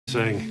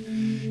saying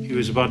he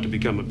was about to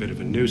become a bit of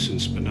a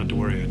nuisance, but not to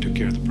worry, I took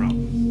care of the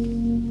problem.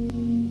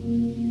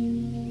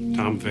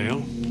 Tom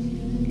Vale?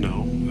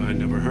 No, I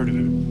never heard of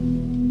him.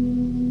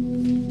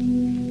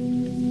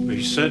 But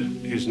he said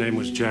his name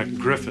was Jack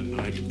Griffin.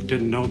 I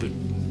didn't know that.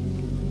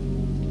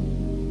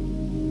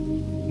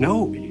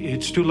 No,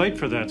 it's too late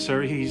for that,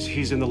 sir.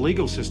 He's in the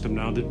legal system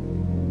now.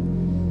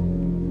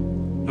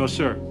 No,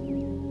 sir.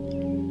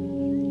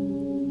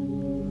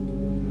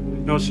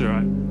 No,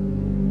 sir,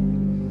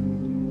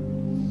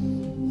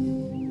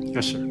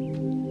 Yes, sir.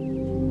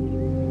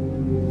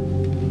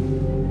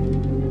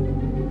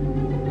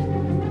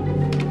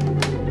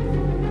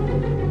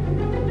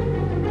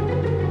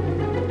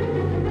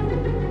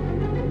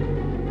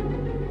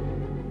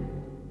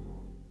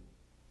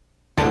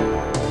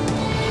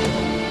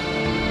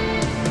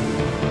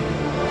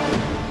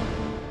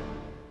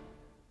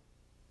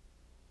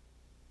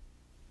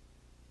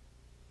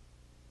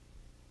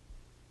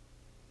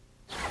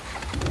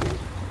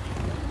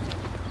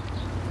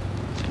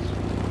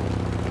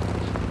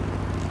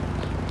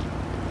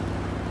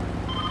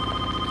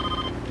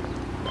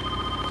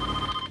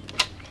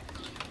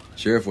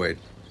 Sheriff Wade.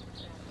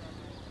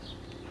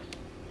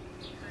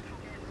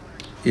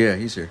 Yeah,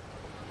 he's here.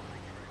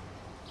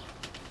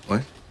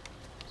 What?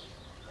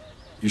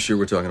 You sure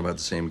we're talking about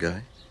the same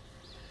guy?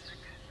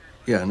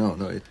 Yeah,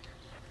 no,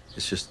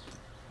 it's just...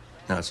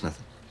 No, it's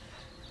nothing.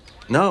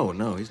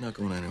 No, he's not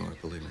going anywhere,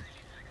 believe me.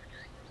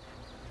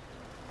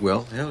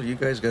 Well, hell, you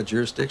guys got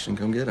jurisdiction.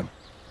 Come get him.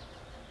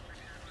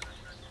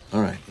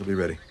 All right, we'll be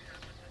ready.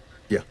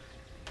 Yeah.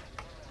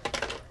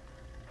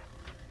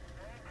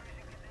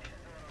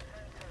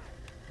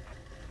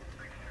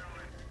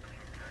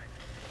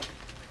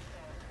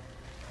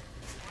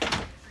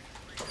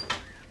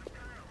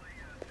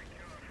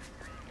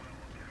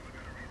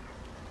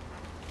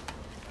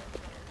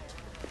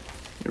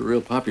 You're a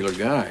real popular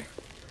guy.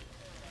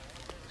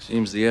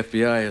 Seems the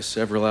FBI has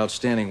several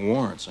outstanding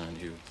warrants on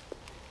you.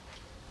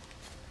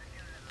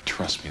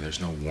 Trust me,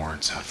 there's no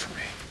warrants out for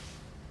me.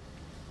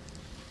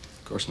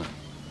 Of course not.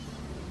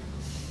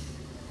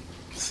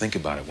 Think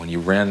about it. When you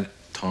ran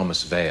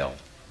Thomas Vale,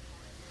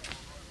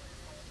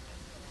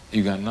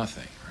 you got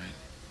nothing, right?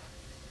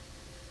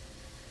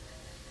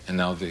 And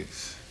now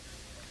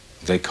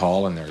they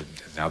call and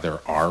now there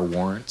are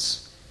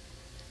warrants.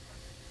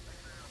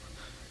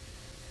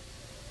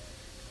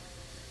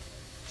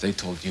 They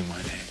told you my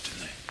name, didn't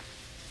they?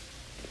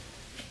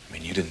 I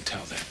mean, you didn't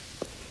tell them.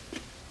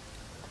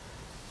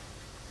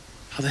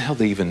 How the hell do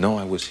they even know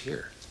I was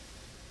here?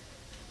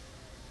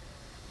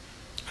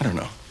 I don't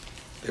know.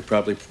 They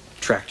probably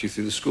tracked you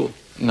through the school.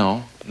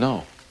 No.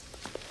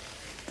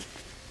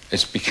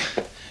 It's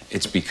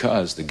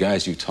because the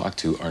guys you talk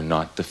to are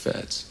not the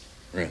feds.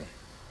 Really?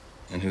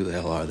 And who the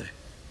hell are they?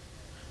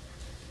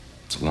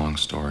 It's a long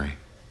story.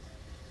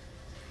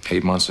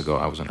 8 months ago,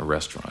 I was in a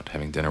restaurant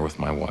having dinner with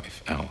my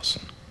wife,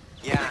 Allison.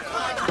 Yeah.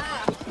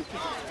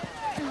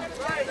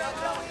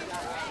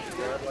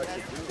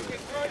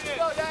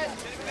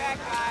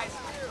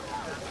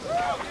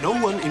 No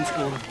one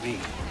informed me.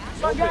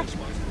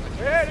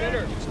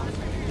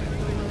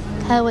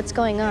 Kyle, what's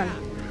going on?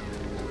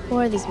 Who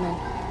are these men?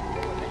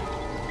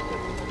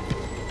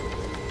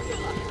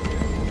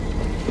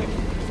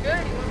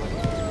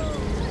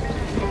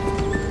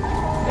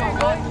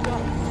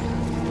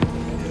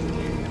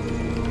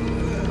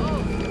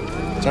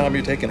 Tom,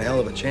 you're taking a hell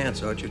of a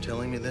chance. Aren't you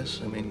telling me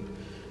this? I mean,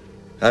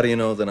 how do you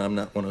know that I'm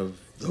not one of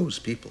those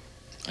people?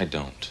 I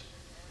don't.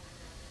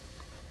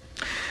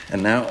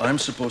 And now I'm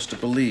supposed to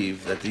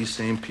believe that these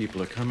same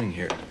people are coming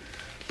here,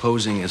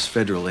 posing as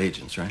federal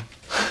agents, right?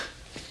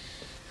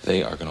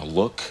 They are going to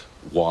look,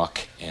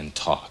 walk, and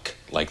talk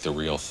like the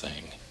real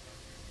thing.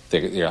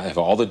 They have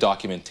all the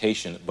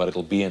documentation, but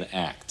it'll be an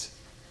act.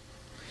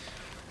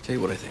 Tell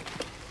you what I think.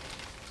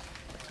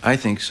 I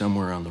think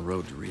somewhere on the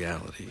road to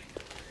reality,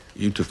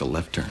 you took a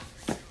left turn.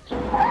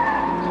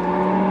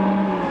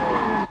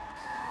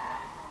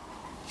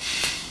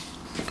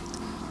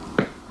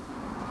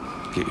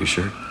 Get your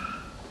shirt.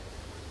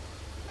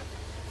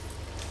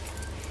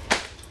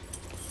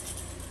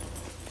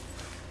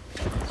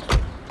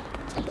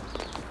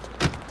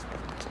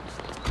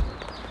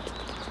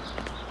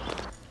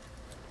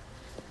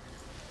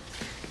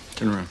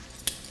 Turn around.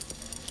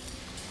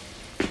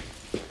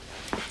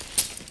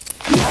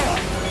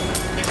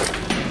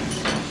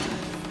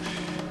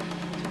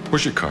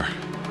 Where's your car?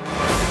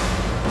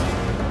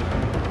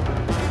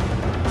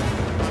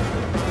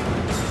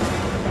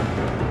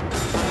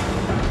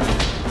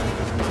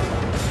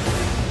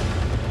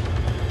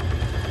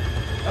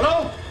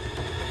 Hello?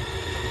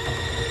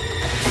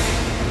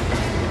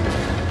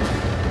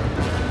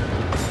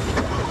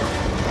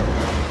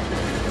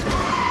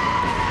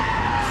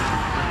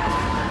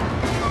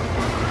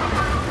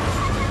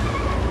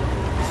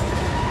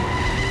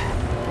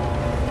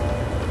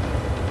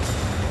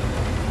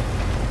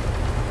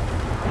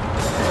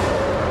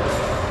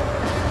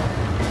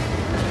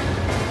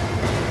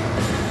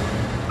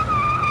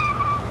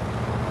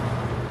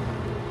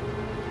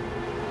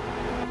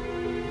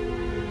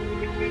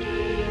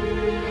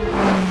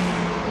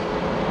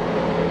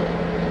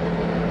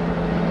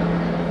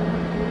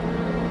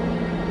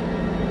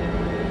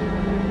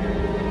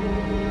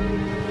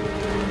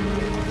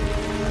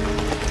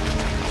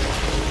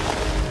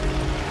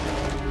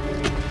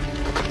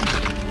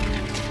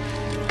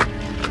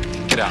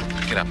 out.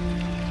 Get up.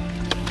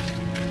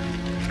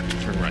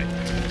 Turn right.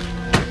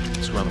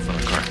 Let's go around the front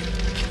of the car.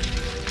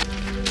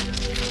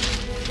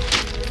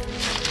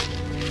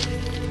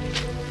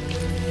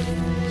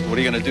 What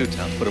are you gonna do,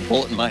 Tom? Put a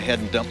bullet in my head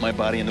and dump my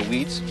body in the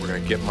weeds? We're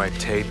gonna get my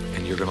tape,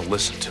 and you're gonna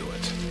listen to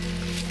it.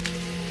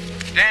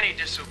 Danny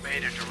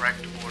disobeyed a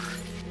direct order.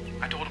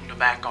 I told him to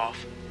back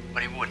off,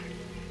 but he wouldn't.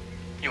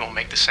 You won't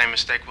make the same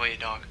mistake, will you,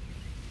 dog?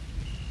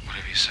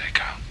 Whatever you say,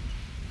 Kyle.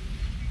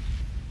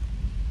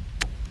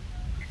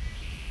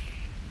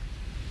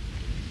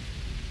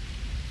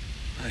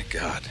 My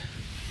God.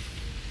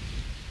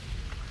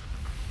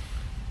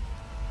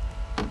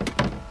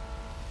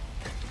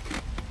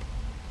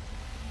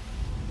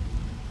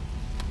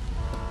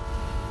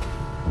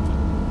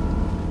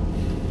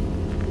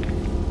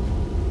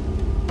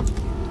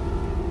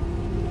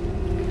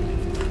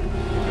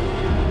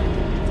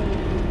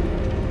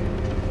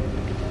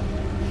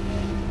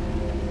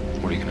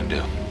 What are you gonna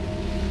do?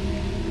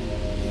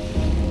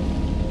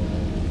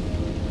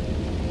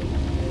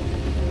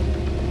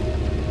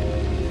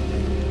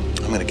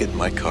 I'm gonna get in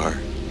my car,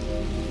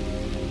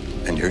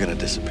 and you're gonna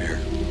disappear.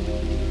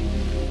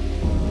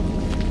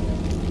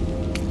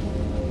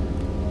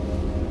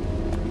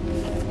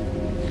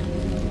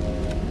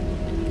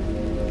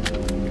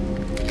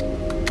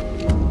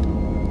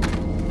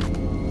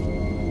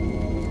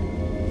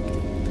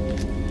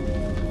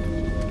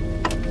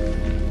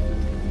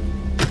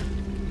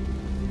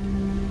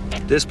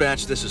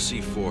 Dispatch, this is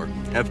C4.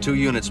 Have 2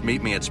 units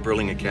meet me at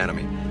Sperling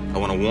Academy. I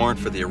want a warrant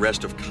for the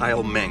arrest of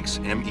Kyle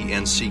Menks,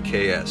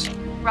 M-E-N-C-K-S.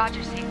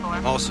 Roger,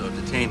 C4. Also,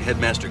 detain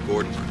Headmaster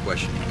Gordon for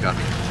questioning. Copy.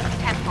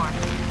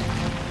 10-4.